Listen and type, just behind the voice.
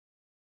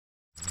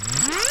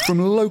From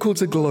local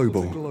to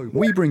global,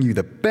 we bring you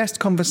the best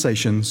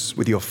conversations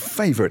with your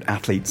favorite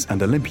athletes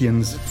and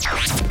Olympians.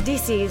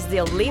 This is the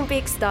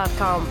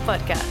Olympics.com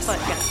podcast.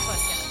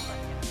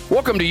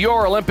 Welcome to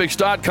your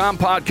Olympics.com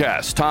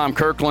podcast. Tom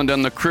Kirkland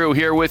and the crew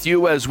here with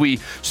you as we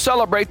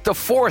celebrate the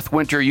fourth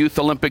Winter Youth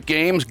Olympic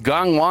Games,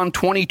 Gangwon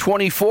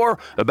 2024,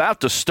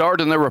 about to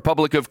start in the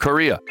Republic of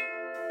Korea.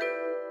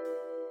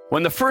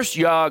 When the first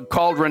Yag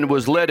Cauldron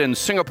was lit in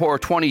Singapore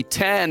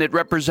 2010, it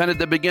represented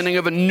the beginning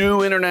of a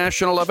new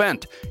international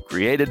event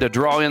created to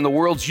draw in the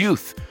world's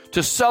youth,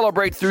 to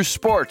celebrate through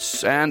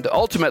sports, and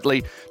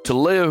ultimately to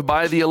live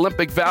by the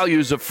Olympic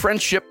values of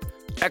friendship,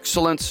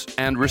 excellence,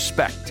 and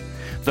respect.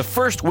 The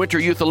first Winter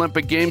Youth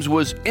Olympic Games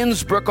was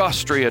Innsbruck,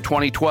 Austria,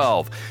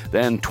 2012.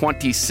 Then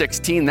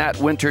 2016, that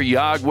winter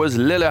Yag was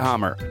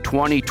Lillehammer.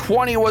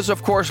 2020 was,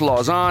 of course,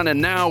 Lausanne, and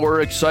now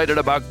we're excited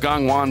about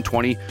Gangwon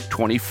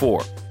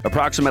 2024.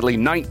 Approximately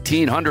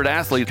 1,900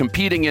 athletes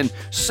competing in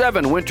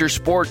 7 winter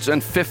sports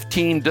and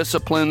 15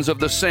 disciplines of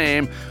the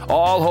same,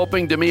 all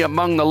hoping to be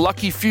among the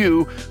lucky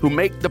few who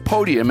make the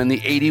podium in the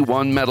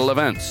 81 medal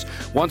events.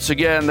 Once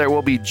again, there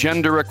will be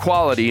gender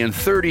equality in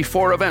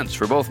 34 events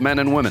for both men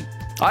and women.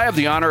 I have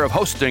the honor of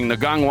hosting the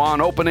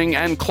Gangwon opening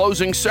and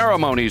closing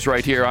ceremonies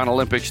right here on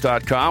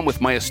Olympics.com with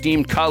my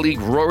esteemed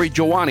colleague Rory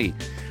Jawani.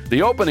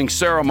 The opening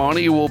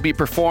ceremony will be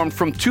performed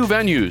from 2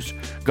 venues,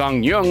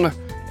 Gangneung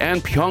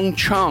and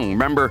Pyeongchang,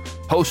 remember,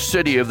 host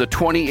city of the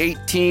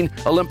 2018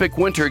 Olympic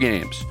Winter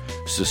Games.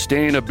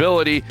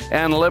 Sustainability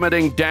and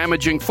limiting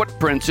damaging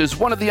footprints is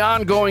one of the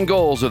ongoing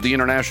goals of the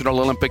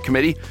International Olympic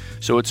Committee,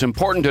 so it's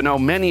important to know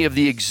many of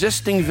the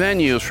existing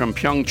venues from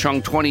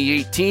Pyeongchang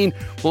 2018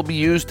 will be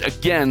used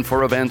again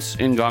for events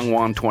in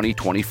Gangwon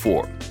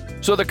 2024.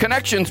 So the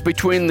connections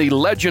between the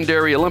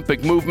legendary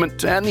Olympic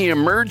movement and the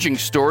emerging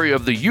story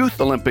of the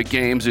Youth Olympic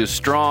Games is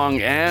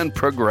strong and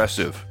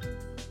progressive.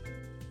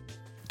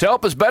 To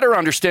help us better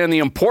understand the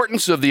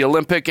importance of the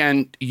Olympic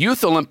and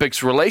Youth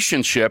Olympics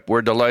relationship,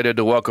 we're delighted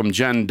to welcome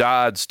Jen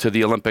Dodds to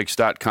the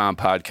Olympics.com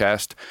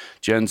podcast.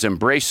 Jen's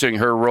embracing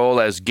her role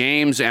as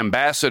Games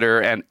Ambassador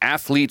and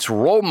Athletes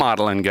Role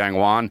Model in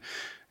Gangwon,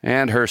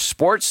 and her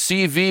sports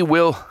CV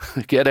will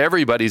get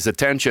everybody's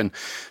attention.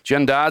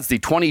 Jen Dodds, the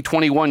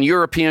 2021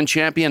 European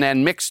champion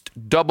and mixed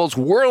doubles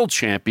world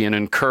champion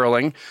in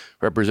curling,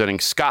 representing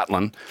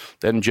Scotland.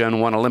 Then Jen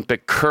won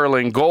Olympic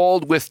curling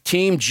gold with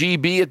Team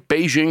GB at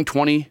Beijing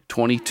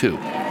 2022. Eve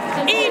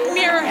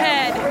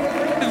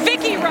Muirhead,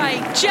 Vicky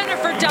Wright,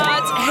 Jennifer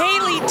Dodds,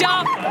 Haley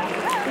Duff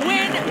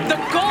win the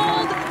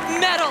gold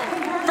medal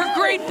for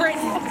Great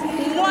Britain.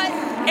 What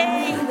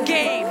a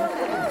game!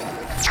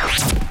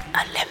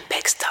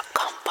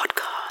 Olympics.com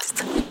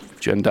podcast.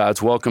 Jen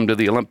Dodds, welcome to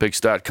the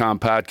Olympics.com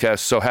podcast.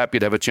 So happy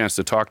to have a chance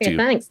to talk to you.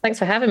 Thanks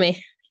for having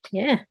me.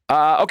 Yeah.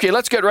 Okay,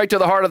 let's get right to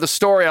the heart of the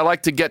story. I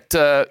like to get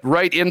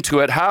right into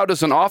it. How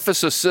does an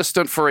office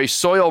assistant for a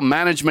soil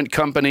management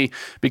company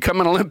become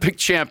an Olympic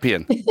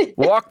champion?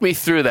 Walk me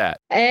through that.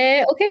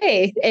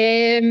 Okay.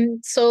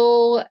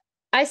 So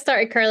I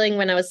started curling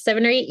when I was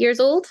 7 or 8 years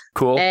old.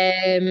 Cool.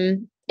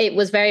 It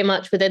was very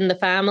much within the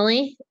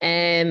family.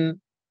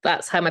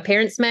 That's how my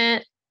parents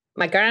met.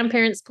 My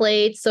grandparents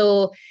played.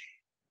 So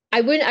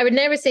I would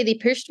never say they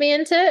pushed me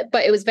into it,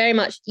 but it was very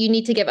much, you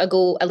need to give it a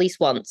go at least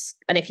once.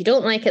 And if you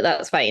don't like it,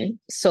 that's fine.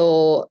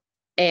 So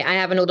I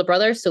have an older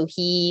brother, so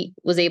he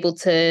was able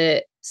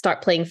to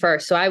start playing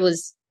first. So I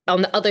was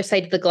on the other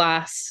side of the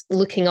glass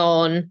looking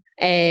on.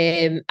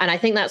 And I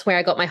think that's where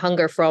I got my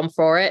hunger from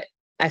for it.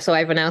 I saw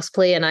everyone else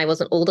play and I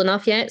wasn't old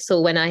enough yet. So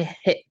when I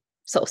hit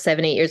sort of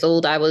 7, 8 years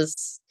old, I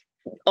was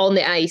on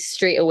the ice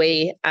straight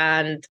away,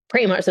 and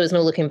pretty much there was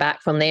no looking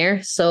back from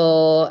there.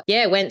 So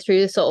yeah, went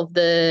through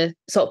the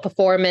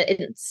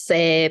performance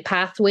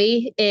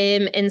pathway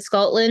in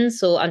Scotland.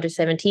 So under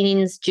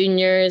 17s,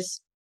 juniors,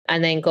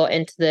 and then got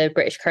into the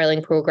British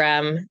curling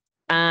program.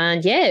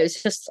 And yeah, it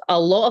was just a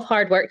lot of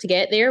hard work to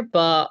get there,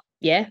 but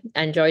yeah,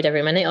 I enjoyed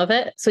every minute of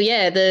it. So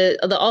yeah,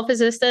 the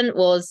office assistant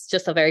was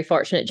just a very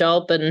fortunate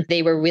job, and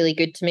they were really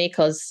good to me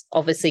because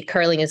obviously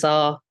curling is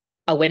a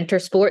winter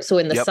sport. So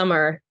in the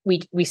summer,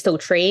 we still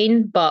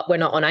train, but we're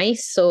not on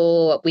ice.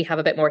 So we have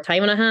a bit more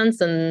time on our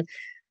hands, and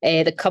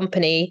the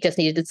company just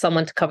needed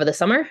someone to cover the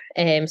summer.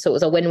 So it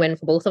was a win-win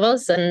for both of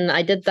us. And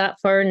I did that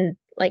for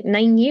like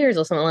 9 years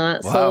or something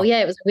like that. Wow. So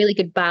yeah, it was a really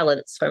good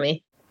balance for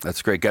me.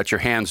 That's great. Got your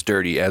hands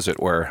dirty, as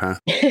it were, huh?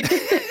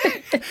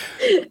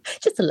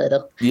 Just a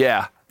little.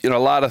 Yeah. A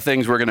lot of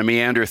things we're going to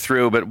meander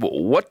through, but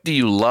what do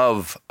you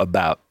love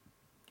about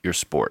your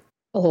sport?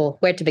 Oh,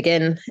 where to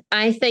begin?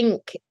 I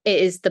think it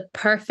is the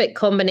perfect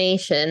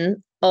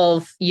combination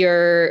of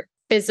your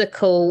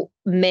physical,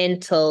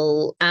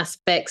 mental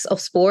aspects of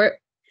sport.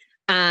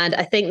 And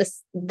I think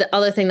the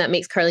other thing that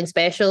makes curling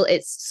special,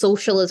 it's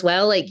social as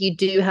well. Like, you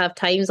do have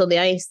times on the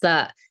ice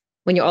that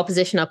when your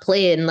opposition are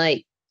playing,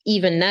 like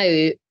even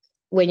now,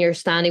 when you're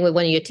standing with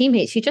one of your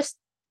teammates, you just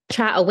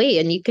chat away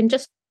and you can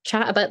just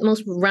chat about the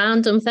most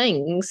random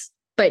things.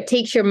 But it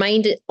takes your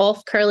mind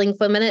off curling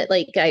for a minute.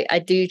 Like, I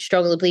do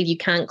strongly believe you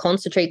can't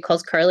concentrate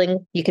because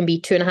curling, you can be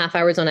 2.5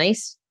 hours on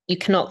ice you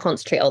cannot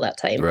concentrate all that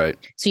time. Right.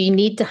 So you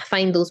need to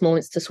find those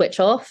moments to switch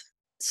off.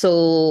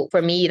 So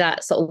for me,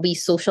 that sort of wee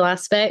social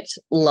aspect,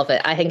 love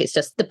it. I think it's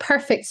just the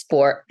perfect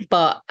sport,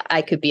 but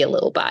I could be a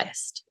little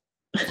biased.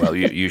 Well,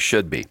 you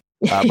should be.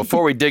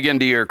 Before we dig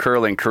into your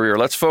curling career,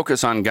 let's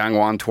focus on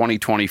Gangwon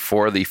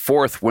 2024, the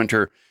 4th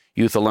Winter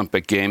Youth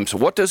Olympic Games.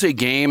 What does a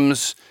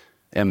Games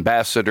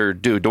ambassador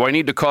do? Do I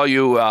need to call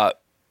you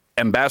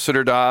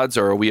Ambassador Dodds,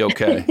 or are we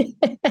okay?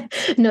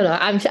 No,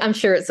 I'm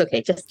sure it's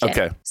okay. Just check.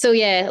 Okay. So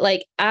yeah,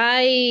 like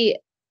I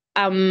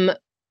am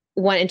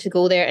wanting to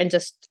go there and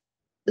just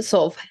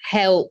sort of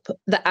help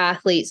the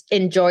athletes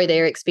enjoy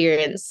their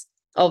experience.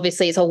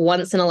 Obviously, it's a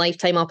once in a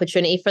lifetime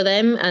opportunity for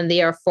them, and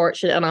they are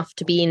fortunate enough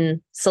to be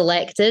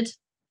selected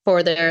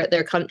for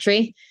their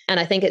country. And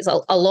I think it's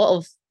a lot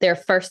of their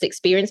first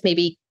experience,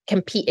 maybe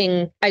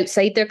competing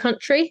outside their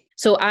country.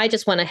 So I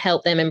just want to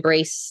help them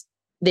embrace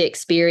the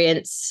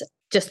experience,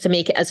 just to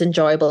make it as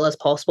enjoyable as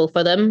possible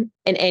for them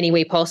in any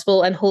way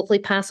possible, and hopefully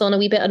pass on a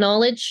wee bit of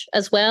knowledge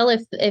as well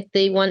if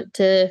they want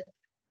to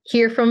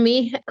hear from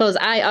me, because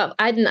I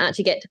didn't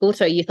actually get to go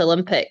to a Youth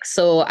Olympics.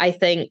 So I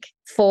think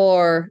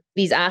for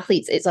these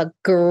athletes, it's a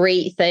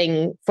great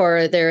thing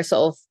for their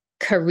sort of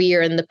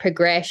career and the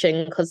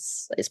progression,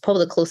 because it's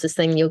probably the closest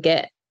thing you'll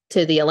get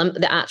to the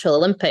actual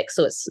Olympics.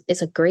 So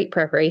it's a great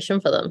preparation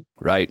for them.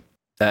 Right.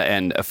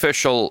 And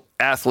official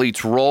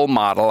athletes role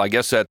model, I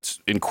guess that's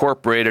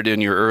incorporated in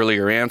your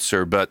earlier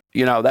answer, but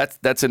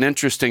that's an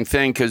interesting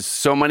thing, because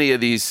so many of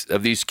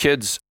these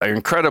kids are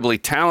incredibly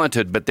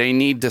talented, but they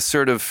need to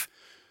sort of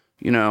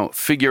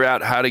figure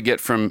out how to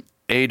get from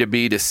A to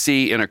B to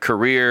C in a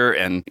career,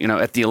 and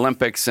at the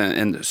Olympics,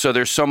 and so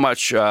there's so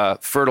much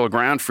fertile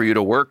ground for you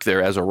to work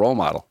there as a role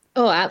model.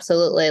 Oh,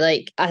 absolutely.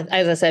 Like,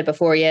 as I said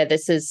before, yeah,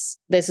 this is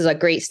a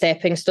great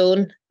stepping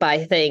stone, but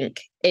I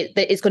think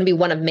it's going to be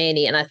one of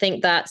many. And I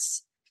think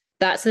that's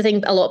the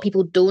thing a lot of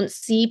people don't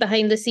see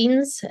behind the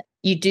scenes.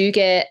 You do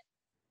get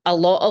a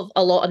lot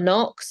of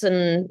knocks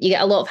and you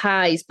get a lot of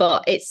highs,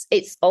 but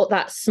it's all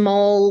that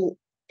small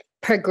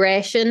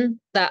progression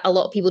that a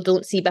lot of people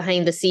don't see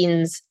behind the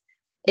scenes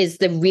is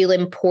the real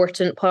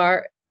important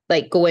part.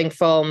 Like going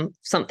from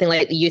something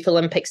like the Youth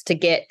Olympics to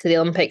get to the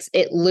Olympics,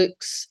 it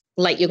looks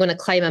like you're going to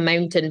climb a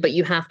mountain, but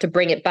you have to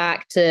bring it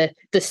back to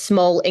the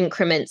small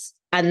increments,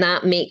 and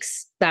that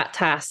makes that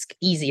task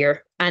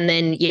easier. And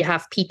then you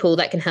have people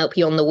that can help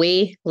you on the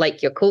way,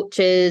 like your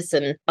coaches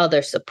and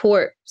other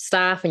support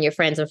staff and your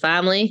friends and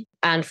family.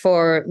 And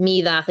for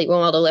me, the athlete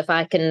role model, if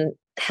I can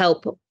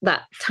help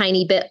that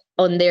tiny bit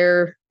on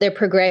their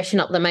progression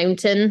up the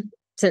mountain,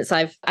 since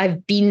I've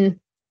been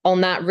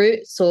on that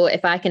route. So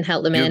if I can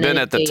help them You've been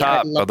at the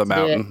top of the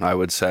mountain, I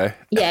would say.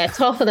 Yeah,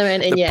 top of the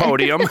mountain, the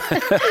podium.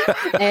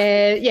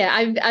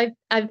 Yeah,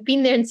 I've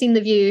been there and seen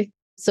the view.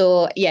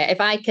 So yeah,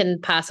 if I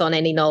can pass on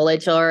any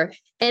knowledge or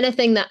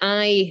anything that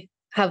I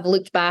have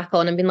looked back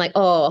on and been like,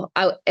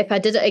 if I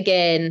did it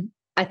again,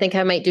 I think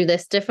I might do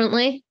this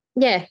differently.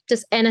 Yeah,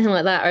 just anything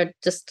like that, or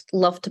just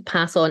love to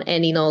pass on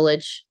any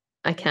knowledge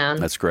I can.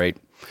 That's great.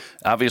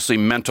 Obviously,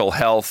 mental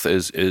health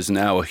is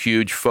now a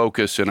huge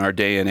focus in our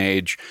day and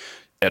age,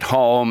 at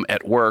home,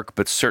 at work,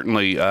 but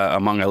certainly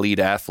among elite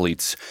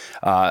athletes.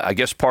 I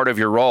guess part of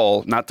your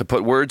role, not to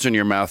put words in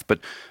your mouth, but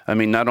I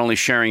mean, not only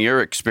sharing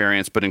your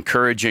experience, but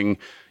encouraging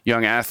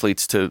young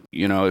athletes to,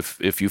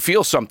 if you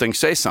feel something,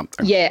 say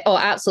something. Yeah,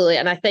 absolutely.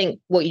 And I think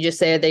what you just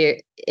said there,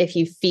 if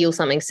you feel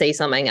something, say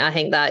something. I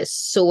think that is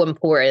so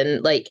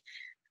important. Like,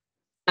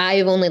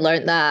 I've only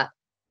learned that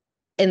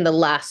in the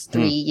last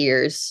 3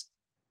 years,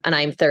 and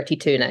I'm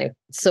 32 now.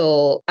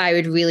 So I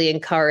would really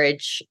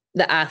encourage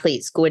the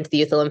athletes go into the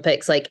Youth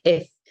Olympics. Like,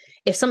 if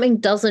something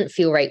doesn't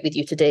feel right with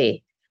you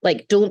today,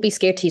 like, don't be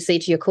scared to say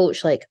to your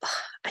coach, like,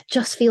 I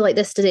just feel like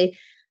this today.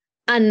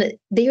 And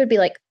they would be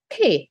like,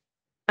 okay,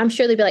 I'm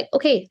sure they'd be like,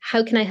 okay,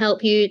 how can I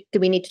help you? Do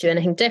we need to do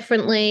anything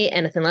differently?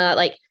 Anything like that?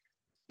 Like,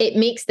 it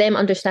makes them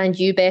understand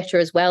you better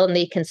as well, and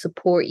they can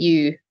support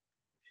you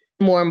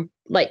more,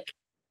 like,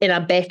 in a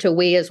better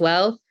way as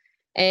well.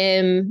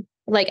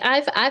 Like,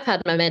 I've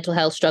had my mental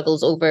health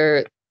struggles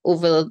over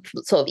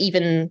sort of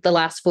even the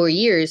last 4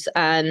 years.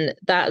 And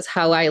that's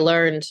how I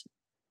learned,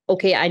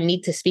 okay, I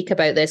need to speak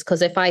about this,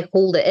 because if I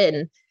hold it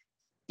in,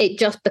 it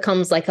just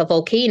becomes like a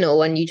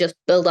volcano, and you just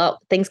build up,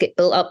 things get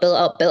built up.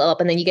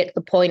 And then you get to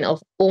the point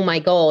of, oh my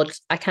God,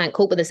 I can't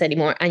cope with this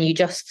anymore. And you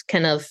just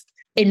kind of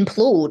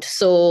implode.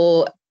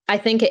 So I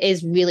think it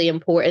is really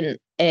important,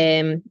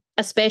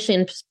 especially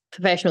in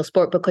professional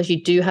sport, because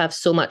you do have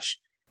so much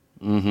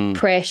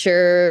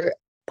pressure,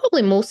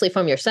 probably mostly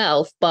from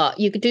yourself, but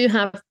you do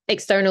have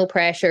external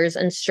pressures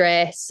and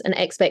stress and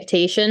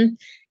expectation,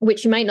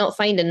 which you might not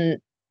find in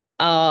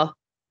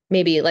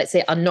maybe, let's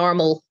say, a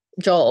normal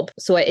job.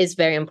 So it is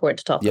very important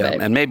to talk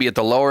about. And maybe at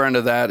the lower end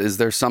of that, is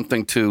there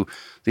something to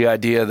the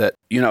idea that,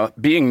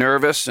 being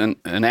nervous and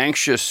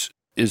anxious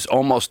is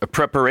almost a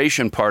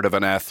preparation part of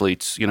an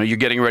athlete's, you're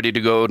getting ready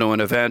to go to an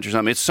event or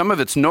something. Some of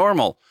it's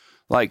normal.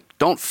 Like,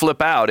 don't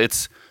flip out.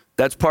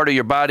 That's part of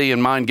your body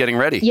and mind getting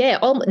ready. Yeah,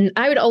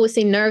 I would always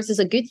say nerves is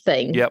a good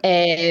thing. Yep.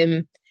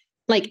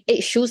 like,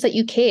 it shows that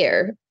you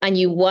care and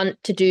you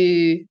want to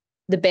do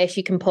the best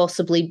you can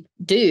possibly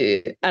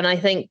do. And I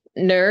think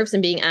nerves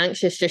and being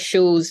anxious just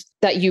shows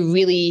that you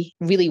really,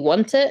 really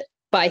want it.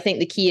 But I think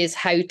the key is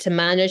how to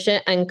manage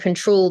it and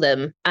control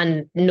them,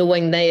 and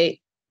knowing that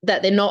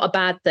they're not a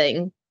bad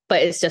thing,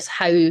 but it's just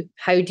how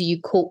do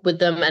you cope with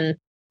them and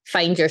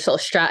find your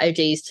sort of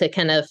strategies to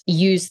kind of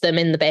use them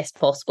in the best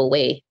possible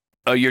way.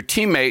 Your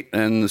teammate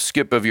and the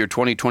skip of your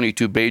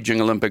 2022 Beijing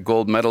Olympic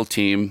gold medal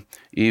team,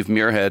 Eve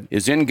Muirhead,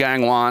 is in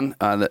Gangwon,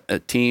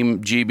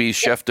 Team GB's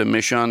chef de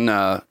mission.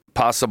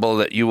 Possible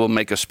that you will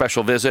make a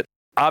special visit.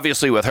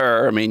 Obviously with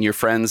her, I mean, your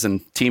friends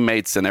and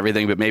teammates and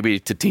everything, but maybe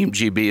to Team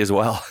GB as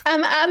well.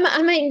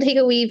 I might take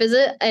a wee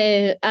visit.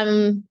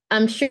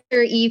 I'm sure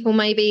Eve will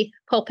maybe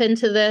pop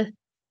into the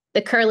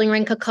curling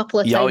rink a couple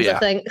of times, I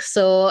think.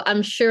 So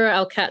I'm sure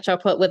I'll catch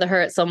up with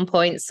her at some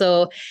point.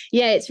 So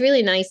yeah, it's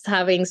really nice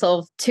having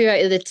sort of two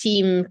out of the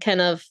team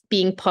kind of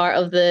being part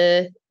of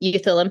the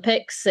Youth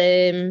Olympics.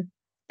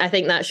 I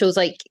think that shows,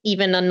 like,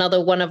 even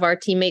another one of our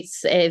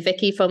teammates,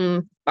 Vicky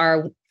from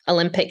our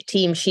Olympic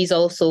team, she's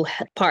also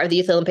part of the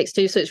Youth Olympics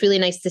too. So it's really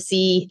nice to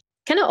see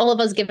kind of all of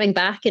us giving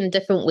back in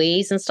different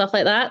ways and stuff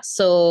like that.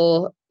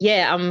 So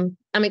yeah,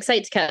 I'm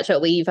excited to catch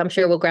up with Eve. I'm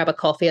sure we'll grab a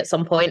coffee at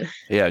some point.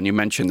 Yeah, and you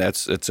mentioned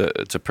it's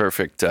a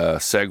perfect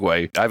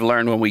segue. I've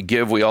learned when we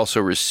give, we also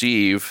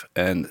receive,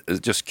 and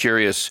just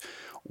curious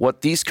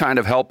what these kind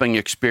of helping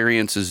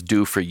experiences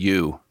do for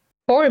you.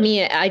 For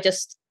me, I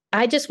just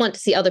want to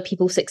see other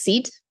people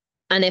succeed.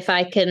 And if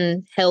I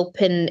can help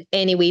in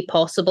any way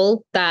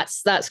possible,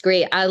 that's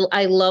great.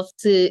 I love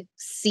to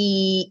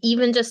see,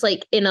 even just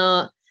like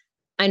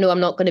I know I'm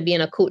not going to be in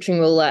a coaching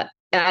role at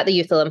the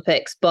Youth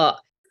Olympics, but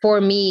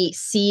for me,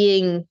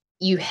 seeing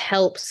you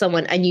help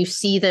someone and you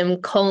see them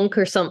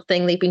conquer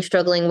something they've been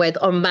struggling with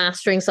or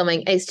mastering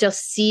something, it's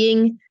just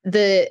seeing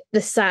the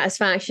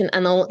satisfaction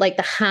and all, like,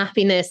 the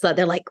happiness that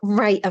they're like,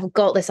 right, I've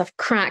got this, I've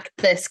cracked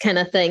this kind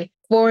of thing.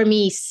 For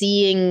me,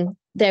 seeing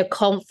their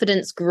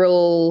confidence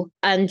grow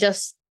and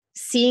just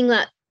seeing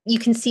that you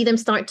can see them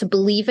start to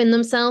believe in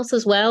themselves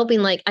as well,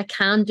 being like, I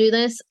can do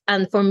this.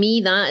 And for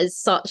me, that is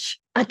such,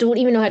 I don't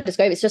even know how to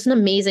describe it. It's just an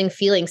amazing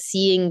feeling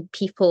seeing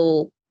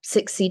people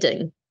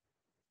succeeding.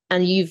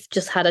 And you've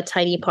just had a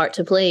tiny part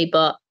to play,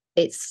 but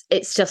it's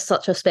just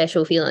such a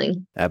special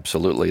feeling.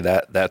 Absolutely.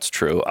 That's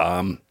true.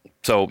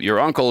 So your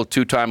uncle,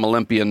 two-time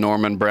Olympian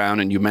Norman Brown,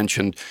 and you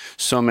mentioned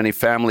so many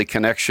family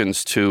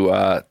connections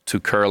to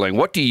curling.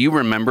 What do you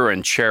remember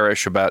and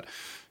cherish about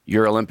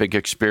your Olympic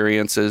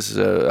experiences,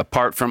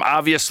 apart from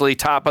obviously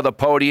top of the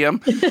podium?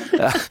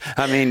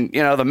 I mean,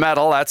 the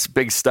medal, that's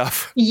big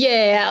stuff.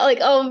 Yeah,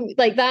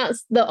 like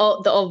that's the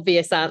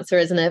obvious answer,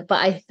 isn't it?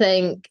 But I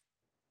think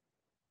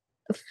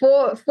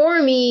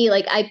for me,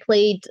 like, I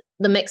played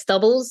the mixed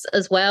doubles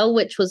as well,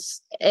 which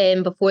was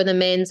before the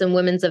men's and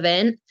women's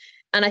event.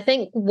 And I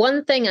think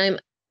one thing I'm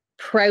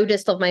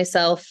proudest of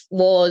myself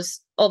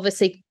was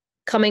obviously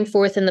coming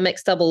fourth in the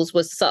mixed doubles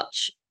was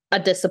such a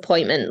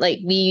disappointment. Like,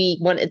 we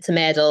wanted to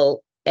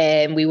medal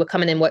and we were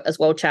coming in as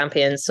world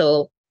champions.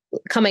 So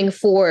coming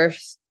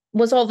fourth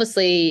was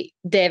obviously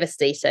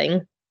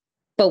devastating,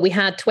 but we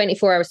had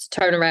 24 hours to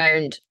turn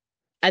around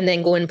and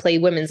then go and play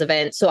women's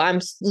events. So I'm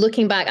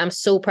looking back, I'm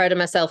so proud of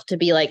myself to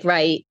be like,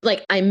 right,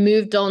 like, I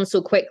moved on so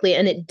quickly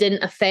and it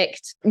didn't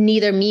affect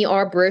neither me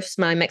or Bruce,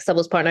 my mixed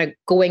doubles partner,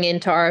 going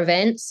into our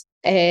events.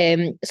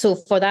 So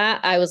for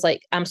that, I was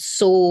like, I'm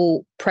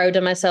so proud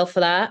of myself for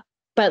that.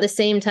 But at the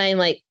same time,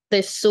 like,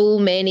 there's so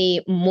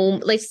many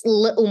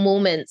little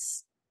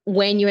moments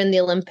when you're in the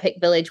Olympic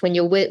Village,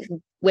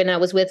 when I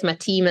was with my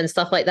team and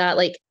stuff like that.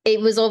 Like, it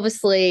was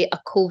obviously a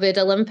COVID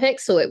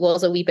Olympics, so it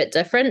was a wee bit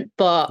different,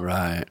 but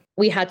right,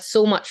 we had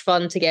so much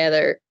fun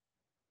together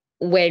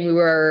when we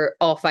were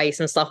off ice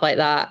and stuff like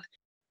that.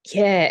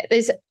 Yeah,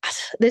 there's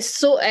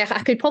so,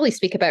 I could probably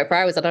speak about it for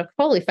hours and I'd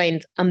probably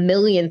find a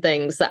million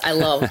things that I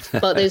loved.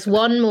 But there's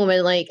one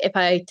moment, like, if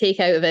I take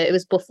out of it, it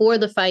was before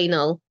the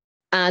final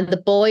and the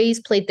boys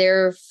played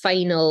their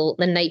final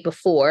the night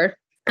before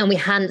and we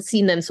hadn't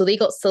seen them. So they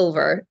got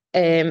silver.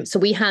 So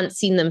we hadn't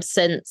seen them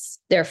since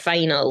their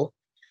final.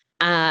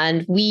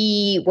 And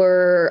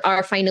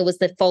our final was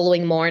the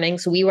following morning.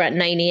 So we were at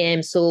 9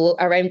 a.m. So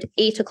around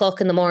 8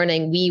 o'clock in the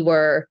morning, we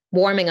were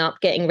warming up,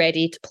 getting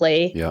ready to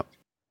play. Yeah.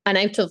 And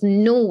out of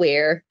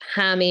nowhere,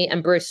 Hammy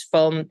and Bruce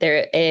from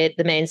the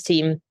men's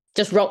team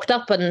just rocked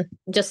up and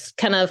just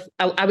kind of,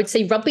 I would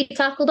say rugby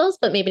tackled us,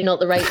 but maybe not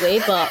the right way,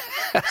 but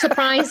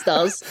surprised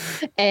us.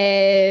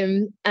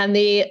 And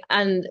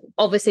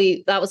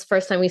obviously that was the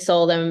first time we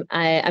saw them.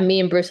 And me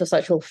and Bruce are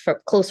such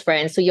close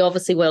friends. So you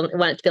obviously wanted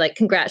to be like,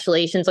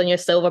 congratulations on your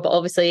silver, but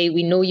obviously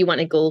we know you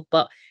wanted gold,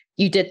 but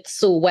you did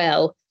so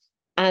well.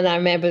 And I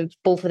remember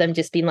both of them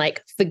just being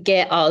like,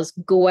 forget us,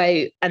 go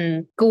out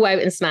and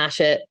smash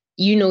it.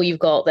 You know, you've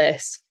got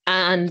this.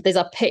 And there's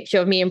a picture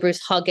of me and Bruce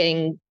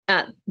hugging.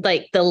 at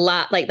like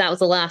that was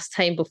the last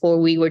time before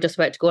we were just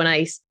about to go on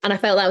ice. And I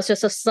felt that was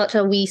just such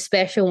a wee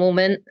special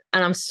moment.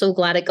 And I'm so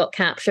glad it got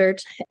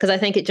captured, because I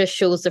think it just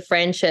shows the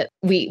friendship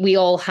we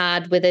all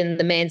had within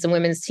the men's and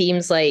women's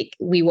teams. Like,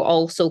 we were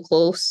all so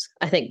close.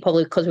 I think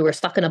probably because we were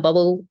stuck in a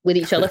bubble with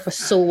each other for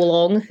so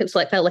long. It was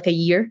felt like a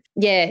year.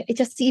 Yeah, it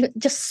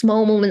just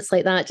small moments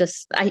like that.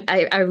 Just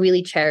I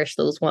really cherish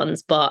those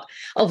ones. But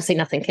obviously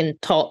nothing can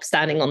top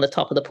standing on the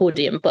top of the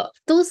podium. But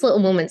those little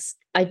moments,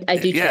 I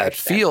do. Yeah, it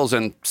feels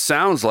and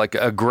sounds like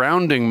a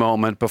grounding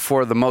moment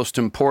before the most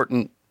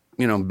important,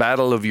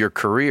 battle of your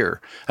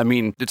career. I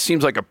mean, it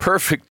seems like a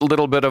perfect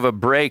little bit of a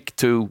break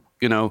to,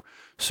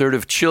 sort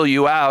of chill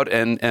you out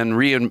and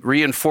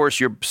reinforce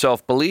your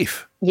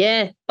self-belief.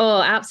 Yeah.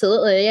 Oh,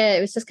 absolutely. Yeah.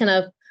 It was just kind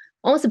of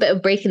almost a bit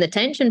of breaking the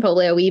tension,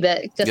 probably a wee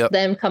bit. Just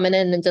them coming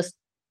in and just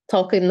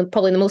talking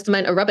probably the most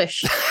amount of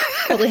rubbish.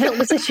 Probably helped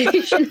the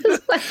situation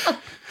as well.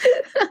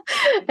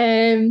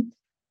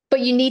 But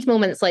you need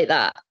moments like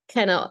that.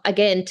 Kind of,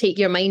 again, take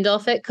your mind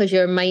off it, because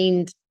your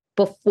mind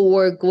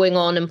before going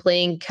on and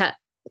playing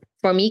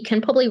for me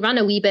can probably run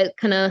a wee bit,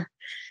 kind of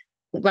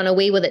run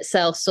away with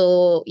itself.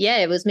 So yeah,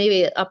 it was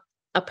maybe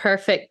a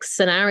perfect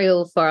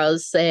scenario for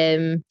us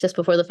just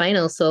before the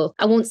final. So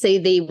I won't say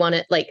they won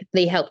it, like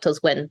they helped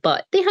us win,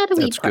 but they had a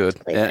wee part.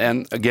 That's good.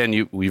 And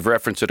again, we've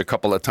referenced it a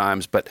couple of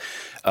times, but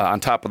on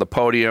top of the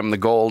podium, the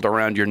gold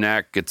around your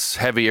neck, it's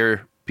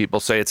heavier. People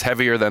say it's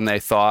heavier than they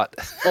thought.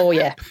 Oh,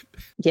 yeah.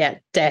 Yeah,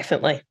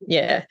 definitely.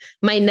 Yeah.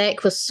 My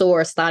neck was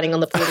sore standing on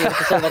the podium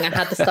for so long. I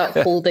had to start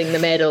holding the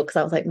medal because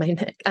I was like, my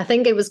neck. I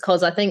think it was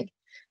because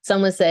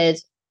someone said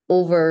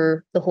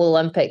over the whole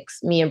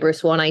Olympics, me and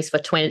Bruce were on ice for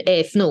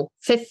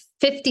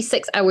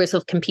 56 hours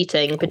of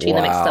competing between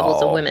the mixed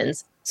doubles and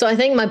women's. So I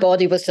think my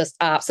body was just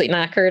absolutely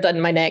knackered,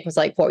 and my neck was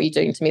like, what are you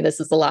doing to me? This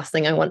is the last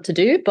thing I want to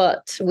do.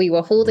 But we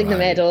were holding the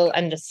medal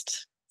and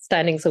just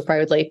standing so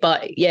proudly.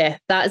 But yeah,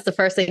 that is the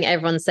first thing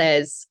everyone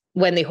says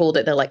when they hold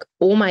it. They're like,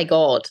 oh my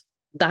God,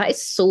 that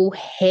is so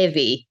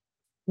heavy.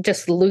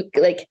 Just look,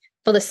 like,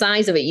 for the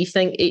size of it, you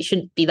think it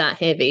shouldn't be that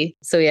heavy.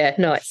 So yeah,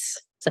 no,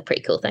 it's a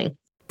pretty cool thing.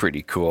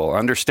 Pretty cool.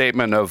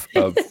 Understatement of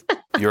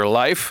your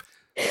life.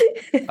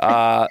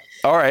 All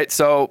right.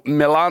 So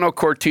Milano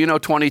Cortina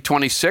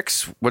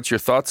 2026. What's your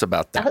thoughts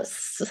about that?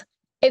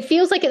 It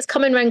feels like it's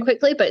coming around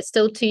quickly, but it's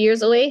still 2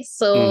 years away.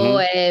 So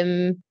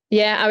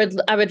yeah,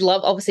 I would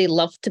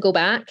love to go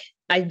back.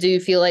 I do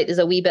feel like there's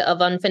a wee bit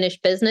of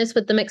unfinished business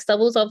with the mixed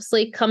doubles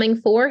obviously coming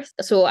forth.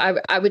 So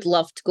I would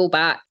love to go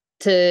back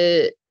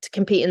to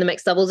compete in the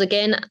mixed doubles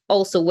again.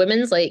 Also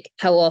women's, like,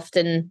 how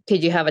often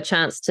could you have a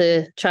chance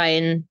to try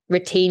and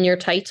retain your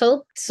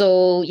title?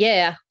 So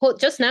yeah,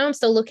 just now I'm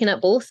still looking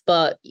at both,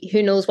 but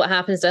who knows what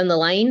happens down the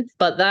line.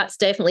 But that's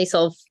definitely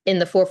sort of in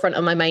the forefront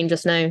of my mind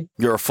just now.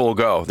 You're a full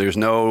go. There's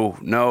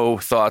no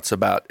thoughts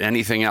about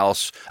anything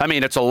else. I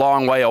mean, it's a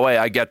long way away,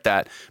 I get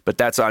that, but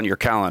that's on your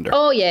calendar.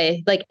 Oh yeah,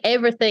 like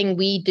everything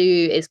we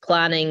do is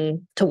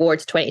planning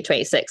towards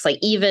 2026. Like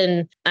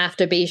even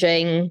after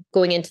Beijing,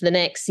 going into the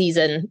next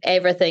season,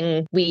 everything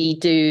we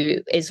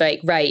do is like,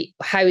 right,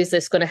 how is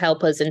this going to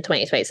help us in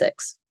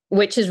 2026?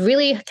 Which is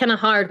really kind of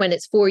hard when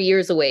it's 4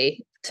 years away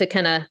to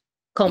kind of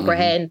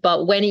comprehend.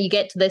 But when you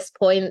get to this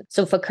point,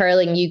 so for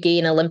curling, you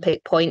gain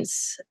Olympic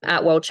points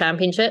at World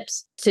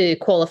Championships to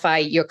qualify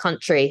your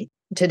country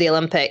to the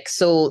Olympics.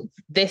 So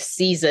this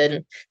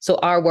season, so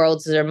our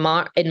Worlds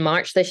are in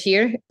March this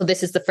year. So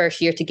this is the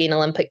first year to gain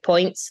Olympic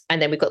points.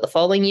 And then we've got the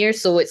following year.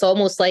 So it's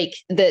almost like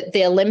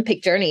the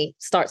Olympic journey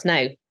starts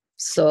now.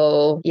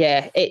 So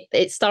yeah,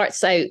 it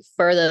starts out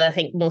further than I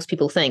think most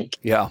people think.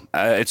 Yeah,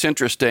 it's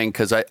interesting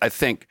because I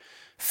think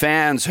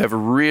fans have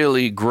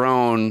really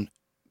grown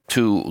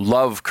to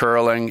love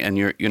curling, and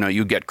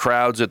you get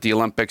crowds at the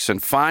Olympics,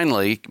 and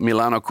finally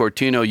Milano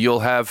Cortina,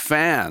 you'll have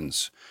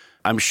fans.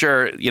 I'm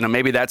sure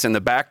maybe that's in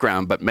the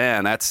background, but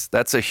man,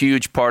 that's a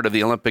huge part of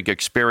the Olympic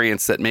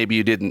experience that maybe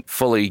you didn't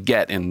fully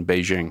get in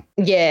Beijing.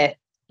 Yeah.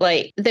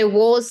 Like there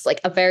was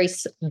like a very,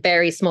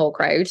 very small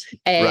crowd.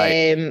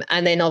 Right.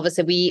 And then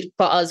obviously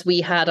we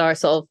had our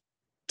sort of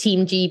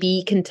Team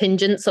GB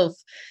contingents of,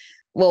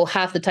 well,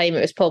 half the time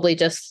it was probably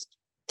just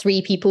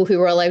 3 people who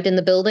were allowed in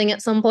the building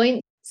at some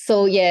point.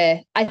 So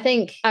yeah, I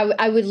think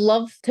I would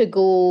love to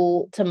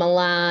go to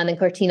Milan and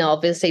Cortina,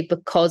 obviously,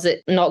 because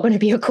it's not going to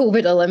be a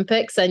COVID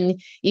Olympics,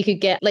 and you could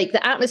get, like,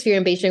 the atmosphere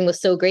in Beijing was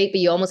so great, but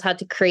you almost had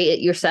to create it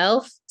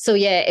yourself. So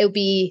yeah, it'll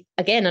be,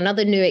 again,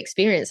 another new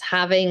experience,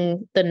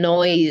 having the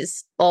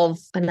noise of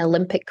an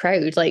Olympic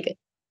crowd. Like,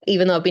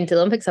 even though I've been to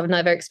the Olympics, I've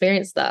never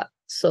experienced that.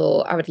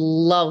 So I would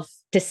love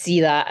to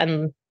see that.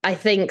 And I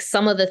think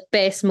some of the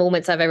best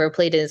moments I've ever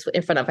played is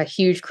in front of a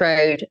huge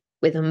crowd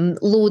with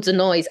loads of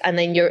noise, and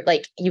then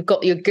you've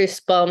got your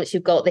goosebumps,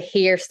 you've got the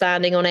hair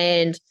standing on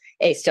end.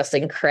 It's just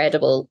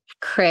incredible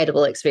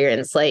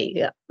experience. Like,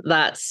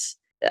 that's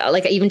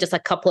like, even just a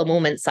couple of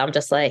moments, I'm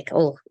just like,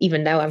 oh,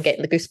 even now I'm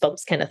getting the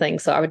goosebumps kind of thing.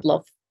 So I would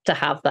love to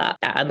have that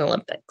at an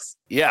Olympics.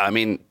 Yeah, I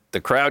mean,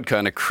 the crowd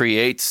kind of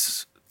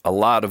creates a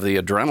lot of the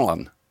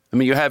adrenaline. I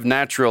mean, you have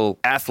natural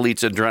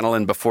athletes'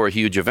 adrenaline before a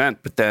huge event,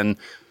 but then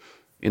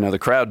the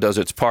crowd does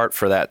its part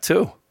for that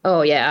too.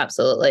 Oh, yeah,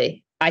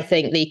 absolutely. I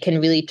think they can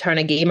really turn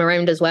a game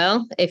around as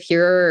well. If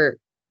you're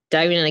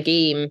down in a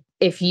game,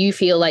 if you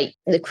feel like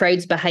the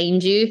crowd's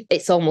behind you,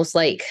 it's almost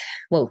like,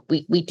 well,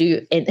 we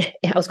do,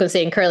 I was going to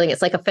say in curling,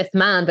 it's like a fifth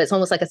man, but it's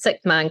almost like a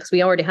sixth man because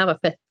we already have a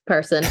fifth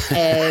person.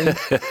 So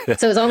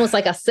it's almost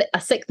like a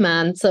sixth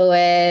man. So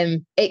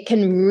it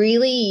can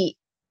really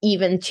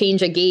even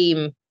change a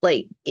game.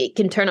 Like it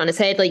can turn on its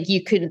head. Like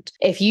you could,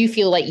 if you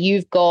feel like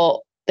you've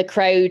got the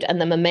crowd and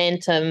the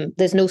momentum,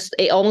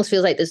 it almost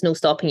feels like there's no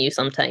stopping you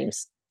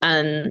sometimes.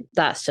 And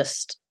that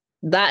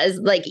is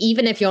like,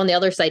 even if you're on the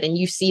other side and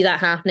you see that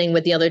happening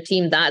with the other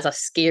team, that is a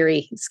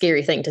scary,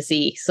 scary thing to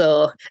see.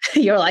 So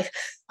you're like,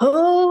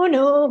 oh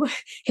no,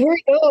 here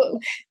we go.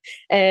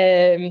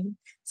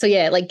 So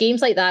yeah, like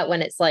games like that,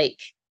 when it's like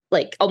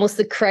almost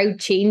the crowd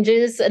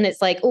changes and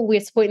it's like, oh, we're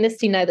supporting this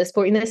team now, they're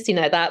supporting this team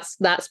now.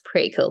 That's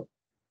pretty cool.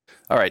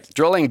 All right,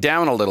 drilling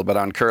down a little bit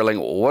on curling,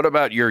 what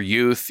about your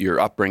youth, your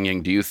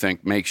upbringing, do you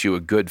think makes you a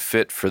good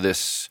fit for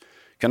this?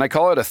 Can I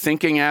call it a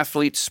thinking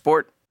athlete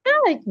sport?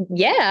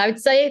 Yeah, I would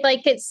say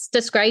like it's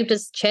described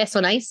as chess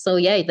on ice. So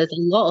yeah, there's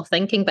a lot of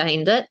thinking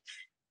behind it.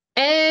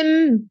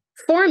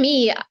 For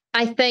me,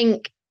 I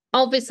think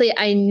obviously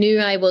I knew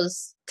I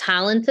was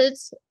talented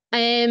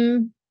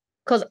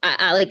because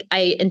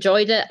I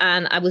enjoyed it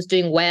and I was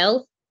doing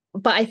well.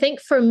 But I think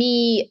for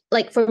me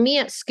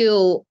at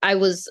school, I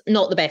was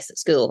not the best at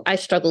school. I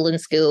struggled in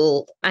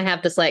school. I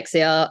have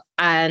dyslexia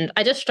and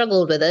I just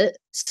struggled with it.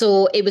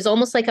 So it was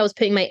almost like I was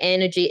putting my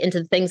energy into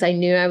the things I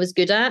knew I was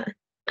good at.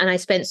 And I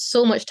spent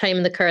so much time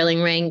in the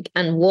curling rink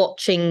and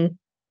watching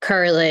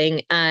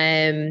curling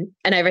and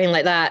everything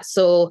like that.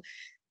 So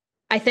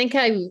I think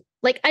I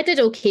did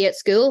okay at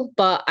school,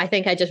 but I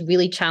think I just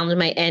really challenged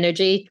my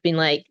energy, being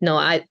like,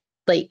 no,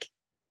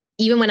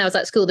 even when I was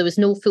at school, there was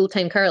no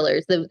full-time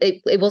curlers.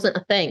 It wasn't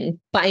a thing,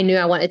 but I knew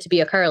I wanted to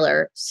be a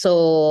curler.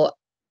 So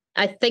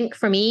I think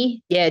for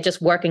me, yeah,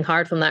 just working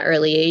hard from that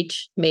early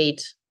age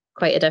made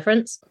quite a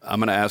difference.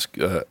 I'm going to ask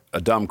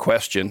a dumb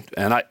question,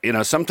 and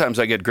sometimes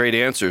I get great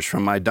answers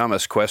from my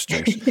dumbest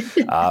questions.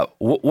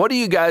 What do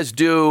you guys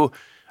do?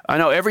 I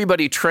know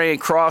everybody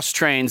cross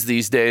trains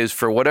these days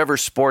for whatever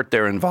sport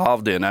they're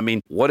involved in. I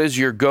mean, what is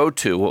your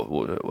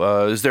go-to?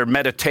 Is there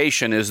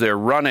meditation? Is there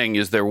running?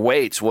 Is there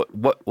weights?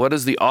 What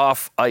does the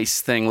off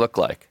ice thing look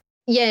like?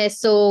 Yeah,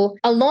 so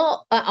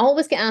I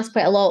always get asked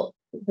quite a lot.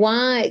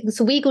 Why?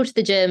 So we go to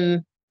the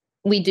gym,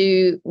 we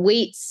do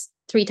weights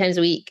 3 times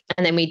a week,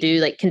 and then we do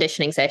like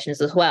conditioning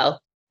sessions as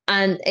well.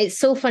 And it's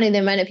so funny the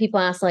amount of people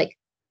ask like,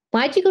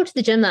 why do you go to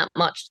the gym that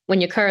much when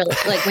you curl?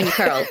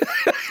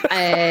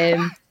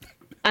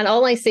 And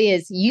all I say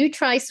is, you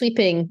try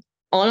sweeping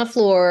on a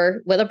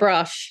floor with a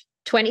brush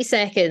 20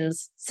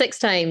 seconds, 6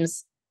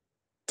 times,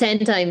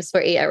 10 times for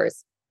 8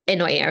 hours.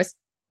 Not 8 hours,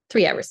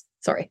 3 hours.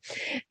 Sorry.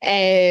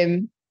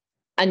 And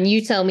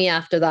you tell me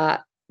after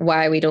that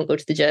why we don't go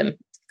to the gym.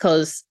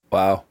 Because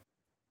wow.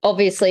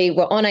 Obviously,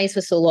 we're on ice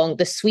for so long.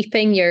 The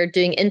sweeping, you're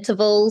doing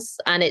intervals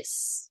and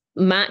it's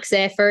max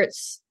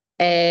efforts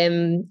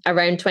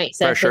around 20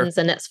 seconds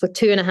and it's for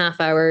 2.5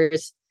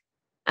 hours.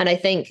 And I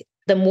think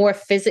the more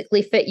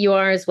physically fit you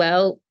are as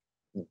well,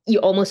 you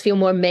almost feel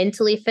more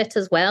mentally fit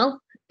as well.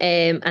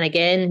 And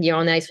again, you're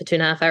on the ice for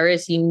 2.5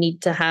 hours. You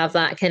need to have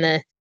that kind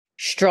of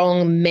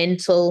strong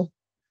mental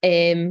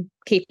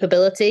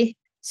capability.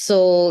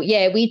 So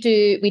yeah, we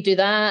do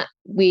that.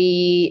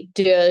 We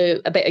do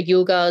a bit of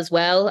yoga as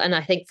well. And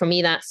I think for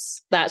me,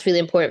 that's really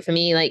important for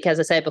me. Like, as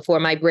I said before,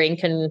 my brain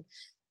can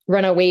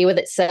run away with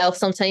itself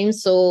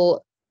sometimes.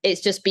 So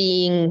it's just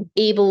being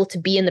able to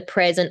be in the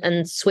present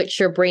and switch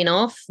your brain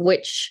off,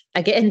 which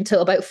again,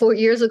 until about 4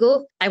 years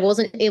ago, I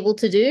wasn't able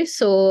to do.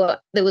 So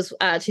there was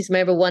actually, I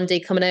remember one day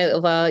coming out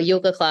of a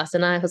yoga class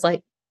and I was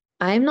like,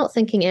 I'm not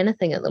thinking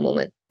anything at the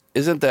moment.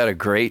 Isn't that a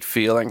great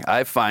feeling?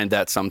 I find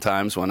that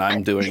sometimes when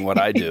I'm doing what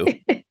I do.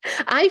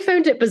 I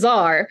found it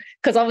bizarre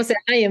because obviously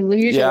I am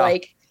usually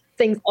like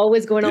things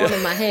always going on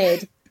in my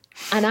head.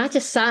 And I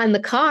just sat in the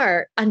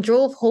car and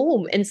drove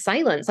home in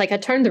silence. Like I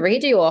turned the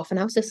radio off and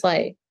I was just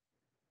like,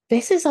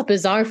 this is a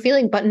bizarre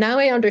feeling, but now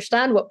I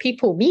understand what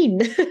people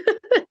mean.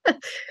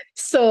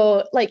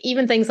 So like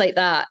even things like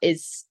that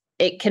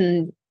it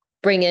can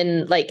bring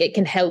in, like it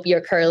can help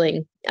your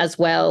curling as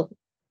well.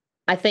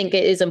 I think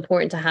it is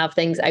important to have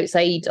things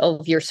outside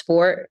of your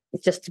sport,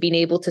 just to being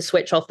able to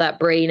switch off that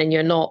brain and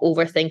you're not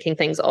overthinking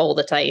things all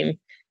the time.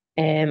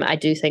 I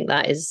do think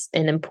that is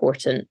an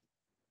important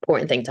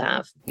thing to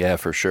have. Yeah,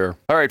 for sure.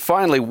 All right,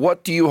 finally,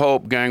 what do you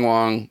hope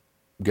Gangwon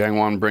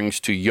brings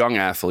to young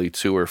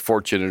athletes who are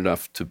fortunate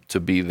enough to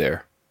be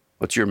there?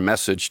 What's your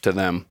message to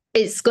them?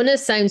 It's going to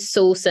sound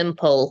so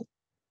simple.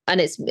 And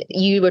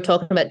you were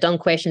talking about dumb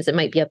questions. It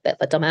might be a bit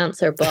of a dumb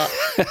answer, but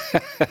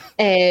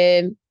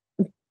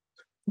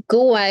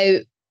go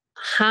out,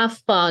 have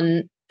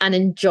fun, and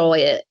enjoy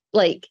it.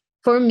 Like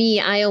for me,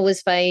 I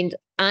always find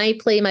I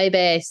play my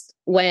best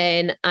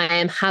when I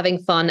am having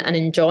fun and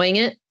enjoying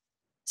it.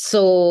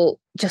 So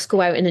just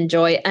go out and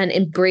enjoy it and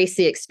embrace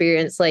the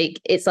experience. Like,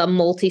 it's a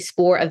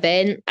multi-sport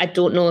event. I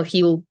don't know if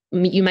you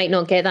might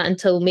not get that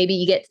until maybe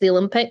you get to the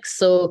Olympics.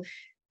 So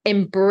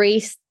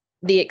embrace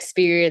the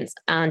experience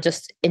and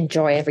just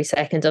enjoy every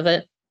second of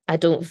it. I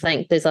don't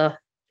think there's a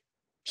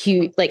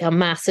huge, like a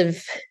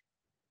massive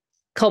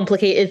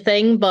complicated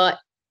thing, but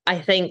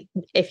I think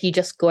if you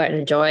just go out and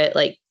enjoy it,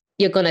 like,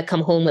 you're going to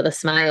come home with a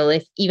smile.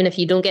 Even if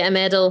you don't get a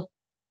medal,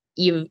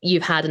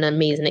 you've had an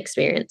amazing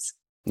experience.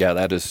 Yeah,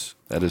 that is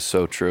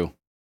so true.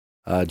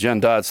 Jen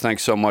Dodds,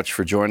 thanks so much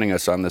for joining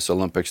us on this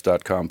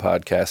Olympics.com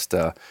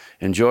podcast.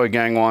 Enjoy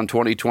Gangwon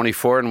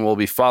 2024, and we'll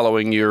be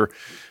following your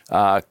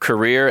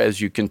career as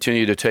you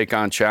continue to take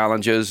on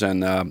challenges.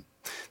 And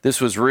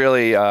this was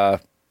really a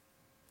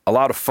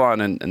lot of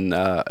fun, and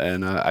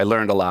I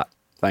learned a lot.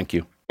 Thank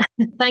you.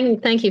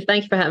 Thank you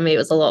for having me. It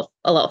was a lot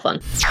of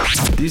fun.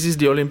 This is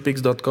the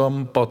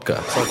Olympics.com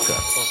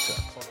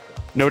podcast.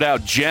 No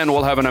doubt Jen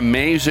will have an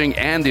amazing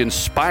and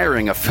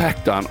inspiring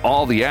effect on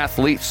all the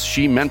athletes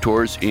she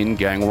mentors in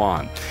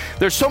Gangwon.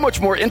 There's so much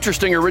more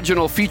interesting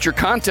original feature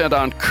content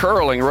on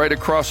curling right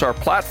across our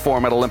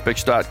platform at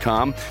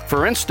Olympics.com.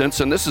 For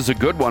instance, and this is a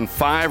good one,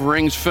 5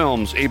 Rings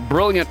Films, a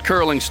brilliant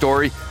curling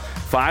story.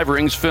 5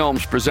 Rings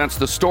Films presents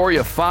the story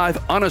of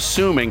 5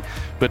 unassuming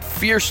but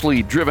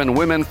fiercely driven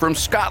women from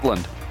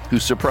Scotland who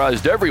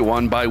surprised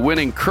everyone by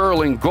winning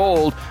curling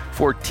gold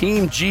for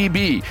Team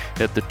GB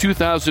at the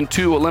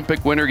 2002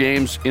 Olympic Winter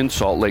Games in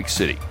Salt Lake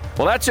City.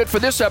 Well, that's it for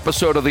this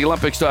episode of the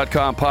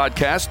Olympics.com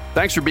podcast.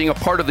 Thanks for being a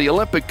part of the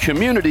Olympic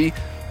community,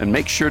 and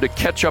make sure to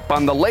catch up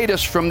on the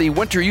latest from the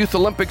Winter Youth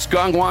Olympics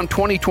Gangwon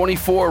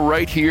 2024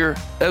 right here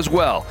as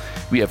well.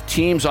 We have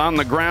teams on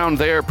the ground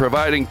there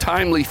providing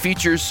timely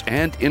features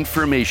and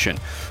information.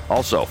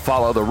 Also,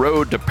 follow the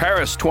Road to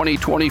Paris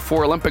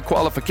 2024 Olympic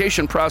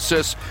qualification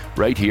process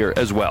right here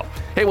as well.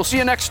 Hey, we'll see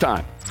you next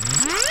time.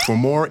 For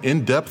more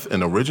in-depth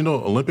and original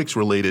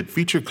Olympics-related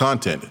feature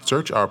content,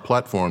 search our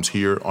platforms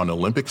here on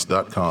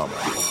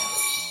Olympics.com.